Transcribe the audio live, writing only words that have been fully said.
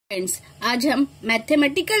Friends, आज हम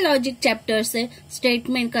mathematical logic chapter से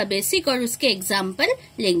स्टेटमेंट का बेसिक और उसके एग्जाम्पल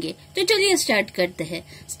लेंगे। तो चलिए स्टार्ट करते हैं।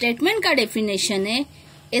 स्टेटमेंट का डेफिनेशन है,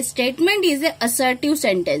 ए statement is a assertive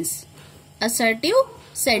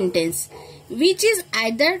sentence which is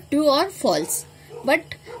either true और false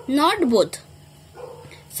but not both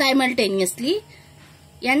simultaneously.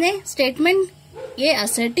 यानी स्टेटमेंट ये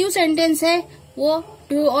असर्टिव सेंटेंस है, वो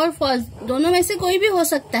ट्रू और फॉल्स दोनों में से कोई भी हो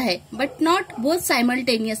सकता है, बट नॉट बोथ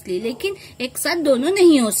साइमल्टेनियसली, लेकिन एक साथ दोनों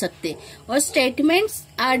नहीं हो सकते। और statements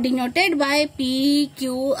are denoted by P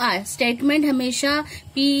Q R. Statement हमेशा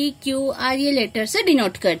पी क्यू आर ये लेटर से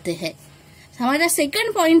डिनोट करते हैं। हमारा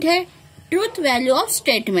सेकंड पॉइंट है truth value of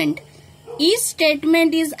statement. Each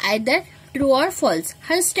statement is either true और फॉल्स।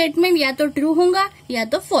 हर स्टेटमेंट या तो ट्रू होगा या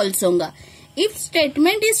तो फॉल्स होगा। If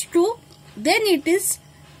statement is true then its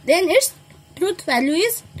truth value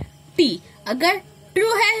is T. अगर ट्रू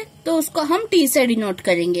है तो उसको हम टी से डिनोट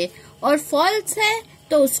करेंगे, और फॉल्स है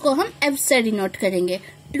तो उसको हम एफ से डिनोट करेंगे।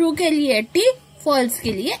 ट्रू के लिए टी, फॉल्स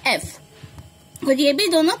के लिए एफ। और ये भी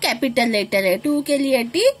दोनों कैपिटल लेटर है, ट्रू के लिए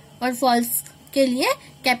टी और फॉल्स के लिए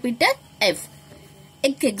कैपिटल एफ।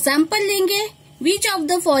 एक एग्जाम्पल लेंगे। Which of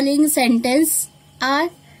the following sentence are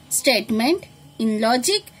statement in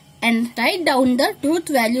logic and write down the truth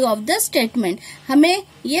value of the statement. हमें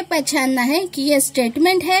ये पहचानना है कि ये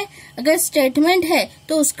स्टेटमेंट है। अगर स्टेटमेंट है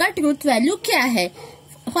तो उसका ट्रूथ वैल्यू क्या है।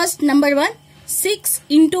 First number 1, 6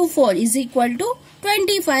 into 4 is equal to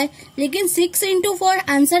 25। लेकिन 6 into 4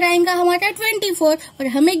 आंसर आएगा हमारा 24 और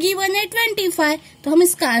हमें गिवन है 25, तो हम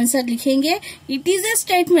इसका आंसर लिखेंगे इट इज ए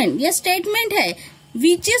स्टेटमेंट। ये स्टेटमेंट है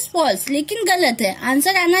विच इज फॉल्स, लेकिन गलत है।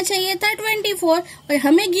 आंसर आना चाहिए था 24 और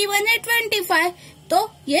हमें गिवन है 25, तो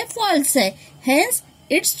ये फॉल्स है। Hence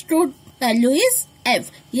its truth value is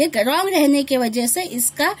F. ये रॉन्ग रहने की वजह से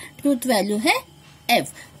इसका ट्रूथ वैल्यू है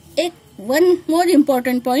एफ। एक one more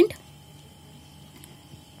important point,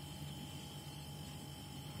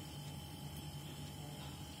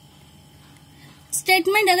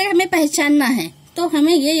 statement अगर हमें पहचानना है तो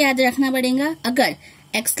हमें ये याद रखना पड़ेगा, अगर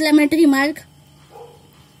एक्सक्लेमेटरी मार्क,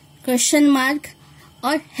 क्वेश्चन मार्क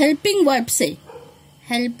और हेल्पिंग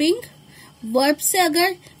वर्ब से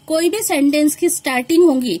अगर कोई भी सेंटेंस की स्टार्टिंग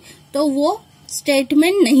होगी तो वो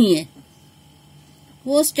स्टेटमेंट नहीं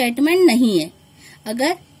है।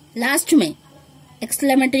 अगर लास्ट में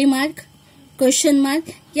एक्सक्लेमेटरी मार्क, क्वेश्चन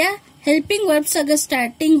मार्क या हेल्पिंग वर्ब से अगर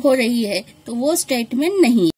स्टार्टिंग हो रही है तो वो स्टेटमेंट नहीं है।